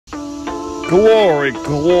Glory,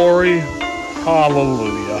 glory,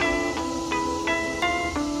 hallelujah.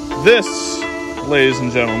 This, ladies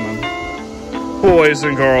and gentlemen, boys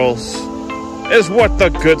and girls, is what the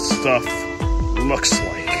good stuff looks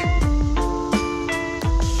like.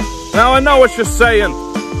 Now I know what you're saying.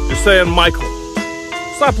 You're saying, Michael,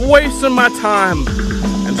 stop wasting my time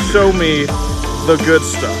and show me the good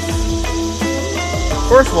stuff.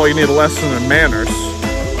 First of all, you need a lesson in manners.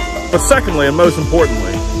 But secondly, and most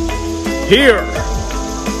importantly, here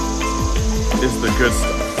is the good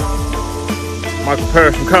stuff. Michael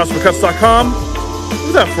Parrish from CosmicCuts.com.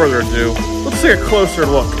 Without further ado, let's take a closer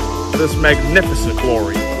look at this magnificent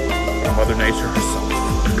glory of Mother Nature herself.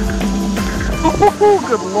 Oh,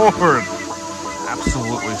 good Lord.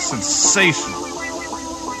 Absolutely sensational.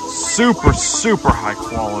 Super, super high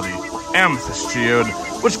quality Amethyst Geode,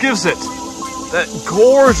 which gives it that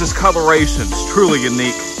gorgeous coloration. It's truly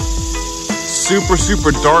unique. Super,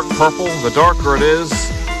 super dark purple. The darker it is,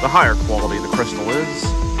 the higher quality the crystal is.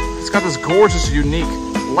 It's got this gorgeous, unique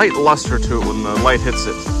light luster to it when the light hits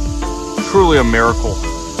it. Truly a miracle.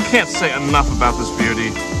 Can't say enough about this beauty.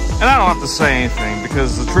 And I don't have to say anything,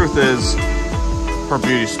 because the truth is, her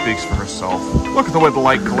beauty speaks for herself. Look at the way the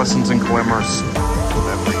light glistens and glimmers.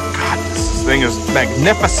 God, this thing is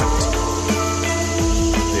magnificent.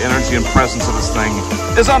 The energy and presence of this thing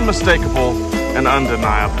is unmistakable and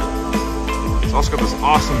undeniable. It's also got this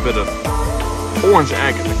awesome bit of orange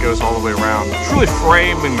agate that goes all the way around, truly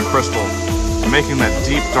framing the crystal and making that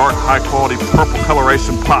deep, dark, high-quality purple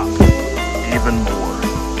coloration pop even more.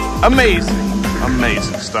 Amazing,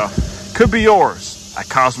 amazing stuff. Could be yours at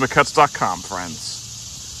CosmicCuts.com, friends.